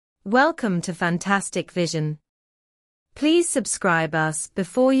Welcome to Fantastic Vision. Please subscribe us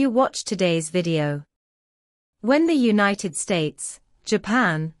before you watch today's video. When the United States,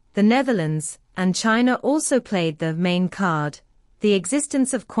 Japan, the Netherlands, and China also played the main card, the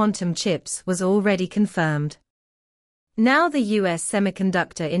existence of quantum chips was already confirmed. Now the US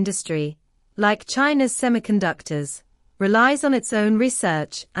semiconductor industry, like China's semiconductors, relies on its own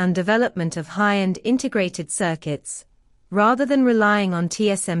research and development of high-end integrated circuits, rather than relying on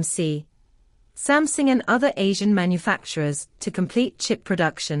TSMC, Samsung and other Asian manufacturers to complete chip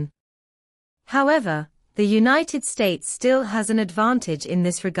production. However, the United States still has an advantage in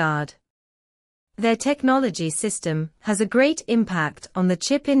this regard. Their technology system has a great impact on the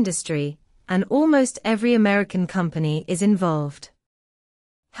chip industry, and almost every American company is involved.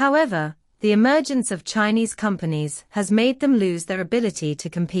 However, the emergence of Chinese companies has made them lose their ability to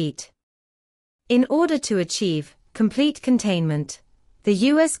compete. In order to achieve complete containment, the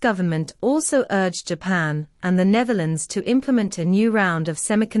US government also urged Japan and the Netherlands to implement a new round of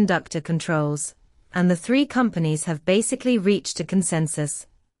semiconductor controls, and the three companies have basically reached a consensus.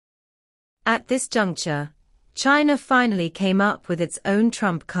 At this juncture, China finally came up with its own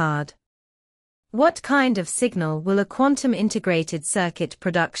trump card. What kind of signal will a quantum integrated circuit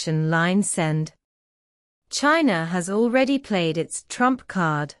production line send? China has already played its trump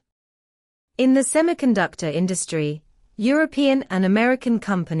card. In the semiconductor industry, European and American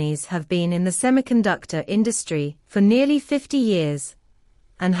companies have been in the semiconductor industry for nearly 50 years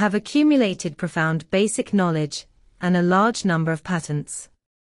and have accumulated profound basic knowledge and a large number of patents.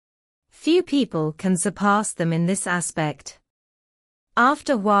 Few people can surpass them in this aspect.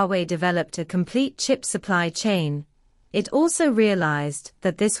 After Huawei developed a complete chip supply chain, it also realized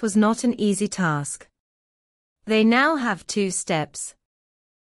that this was not an easy task. They now have two steps.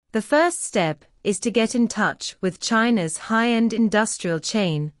 The first step is to get in touch with China's high-end industrial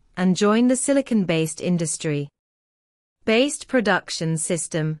chain and join the silicon-based industry-based production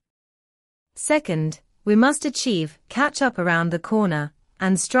system. Second, we must achieve catch-up around the corner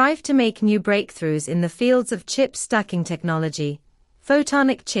and strive to make new breakthroughs in the fields of chip stacking technology,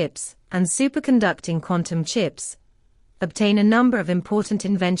 photonic chips, and superconducting quantum chips, obtain a number of important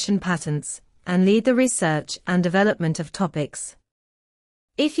invention patents, and lead the research and development of topics.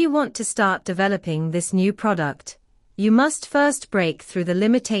 If you want to start developing this new product, you must first break through the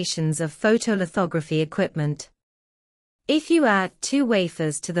limitations of photolithography equipment. If you add 2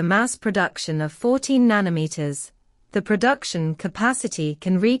 wafers to the mass production of 14 nanometers, the production capacity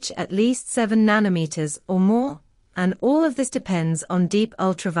can reach at least 7 nanometers or more, and all of this depends on deep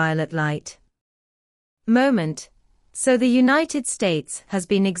ultraviolet light. So the United States has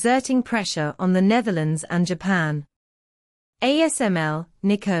been exerting pressure on the Netherlands and Japan. ASML,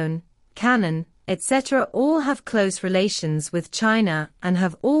 Nikon, Canon, etc. all have close relations with China and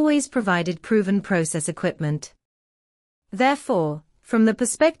have always provided proven process equipment. Therefore, from the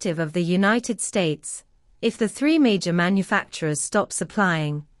perspective of the United States, if the 3 major manufacturers stop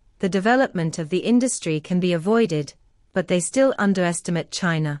supplying, the development of the industry can be avoided, but they still underestimate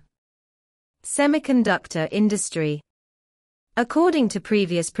China. Semiconductor industry. According to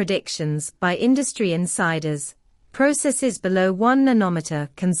previous predictions by industry insiders, processes below 1 nanometer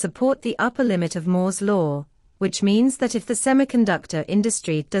can support the upper limit of Moore's law, which means that if the semiconductor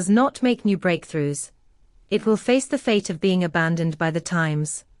industry does not make new breakthroughs, it will face the fate of being abandoned by the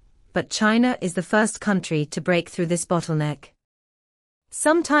times. But China is the first country to break through this bottleneck.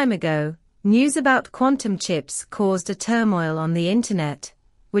 Some time ago, news about quantum chips caused a turmoil on the internet,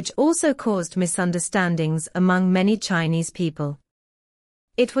 which also caused misunderstandings among many Chinese people.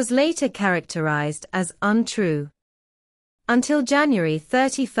 It was later characterized as untrue. Until January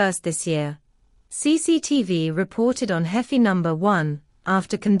 31 this year, CCTV reported on Hefei No. 1,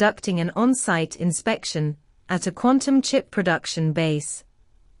 after conducting an on-site inspection at a quantum chip production base.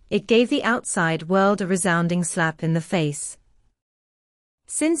 It gave the outside world a resounding slap in the face.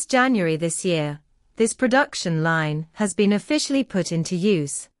 Since January this year, this production line has been officially put into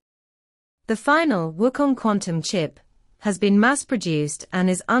use. The final Wukong quantum chip has been mass-produced and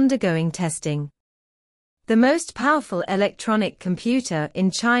is undergoing testing. The most powerful electronic computer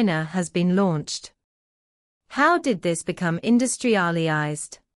in China has been launched. How did this become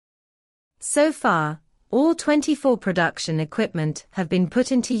industrialized? So far, all 24 production equipment have been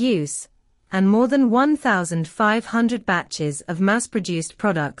put into use, and more than 1,500 batches of mass-produced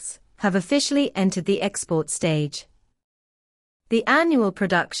products have officially entered the export stage. The annual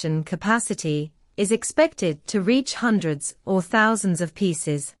production capacity is expected to reach hundreds or thousands of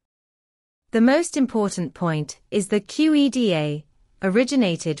pieces. The most important point is the QEDA,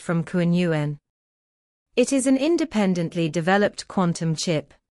 originated from Kunyuan. It is an independently developed quantum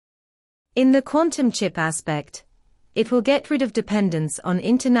chip. In the quantum chip aspect, it will get rid of dependence on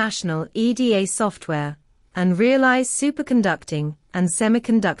international EDA software and realize superconducting and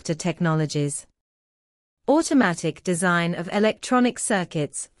semiconductor technologies. Automatic design of electronic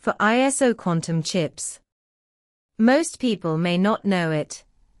circuits for ISO quantum chips. Most people may not know it,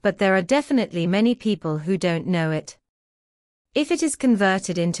 but there are definitely many people who don't know it. If it is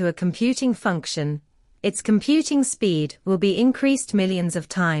converted into a computing function, its computing speed will be increased millions of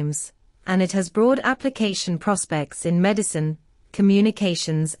times, and it has broad application prospects in medicine,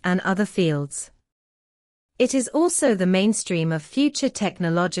 communications, and other fields. It is also the mainstream of future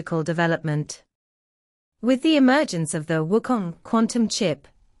technological development. With the emergence of the Wukong quantum chip,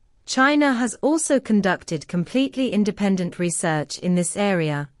 China has also conducted completely independent research in this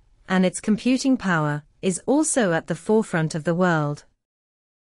area, and its computing power is also at the forefront of the world.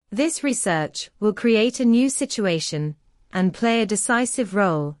 This research will create a new situation and play a decisive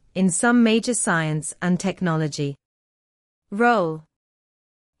role in some major science and technology.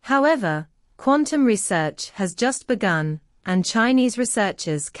 However, quantum research has just begun, and Chinese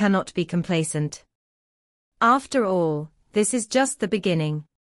researchers cannot be complacent. After all, this is just the beginning.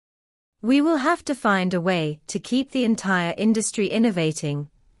 We will have to find a way to keep the entire industry innovating,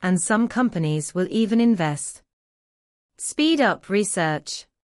 and some companies will even invest. Speed up research.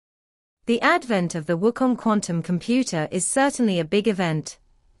 The advent of the Wukong quantum computer is certainly a big event,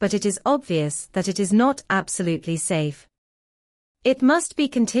 but it is obvious that it is not absolutely safe. It must be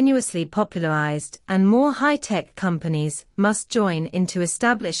continuously popularized, and more high-tech companies must join in to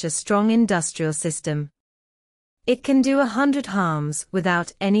establish a strong industrial system. It can do 100 harms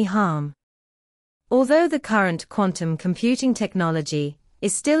without any harm. Although the current quantum computing technology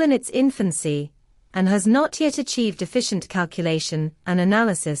is still in its infancy and has not yet achieved efficient calculation and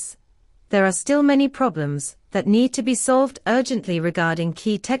analysis, there are still many problems that need to be solved urgently regarding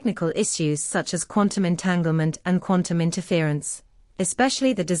key technical issues such as quantum entanglement and quantum interference,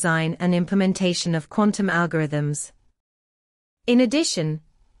 especially the design and implementation of quantum algorithms. In addition,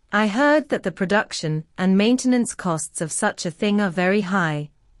 I heard that the production and maintenance costs of such a thing are very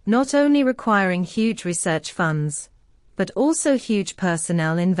high, not only requiring huge research funds, but also huge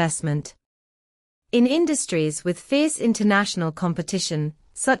personnel investment. In industries with fierce international competition,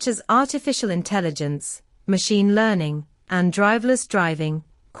 such as artificial intelligence, machine learning, and driverless driving,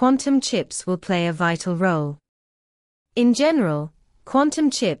 quantum chips will play a vital role. In general, quantum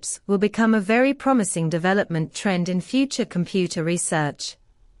chips will become a very promising development trend in future computer research,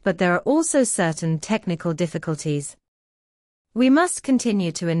 but there are also certain technical difficulties. We must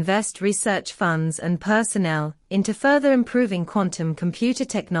continue to invest research funds and personnel into further improving quantum computer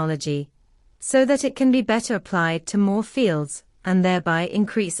technology, so that it can be better applied to more fields, and thereby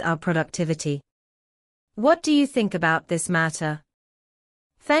increase our productivity. What do you think about this matter?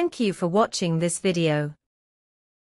 Thank you for watching this video.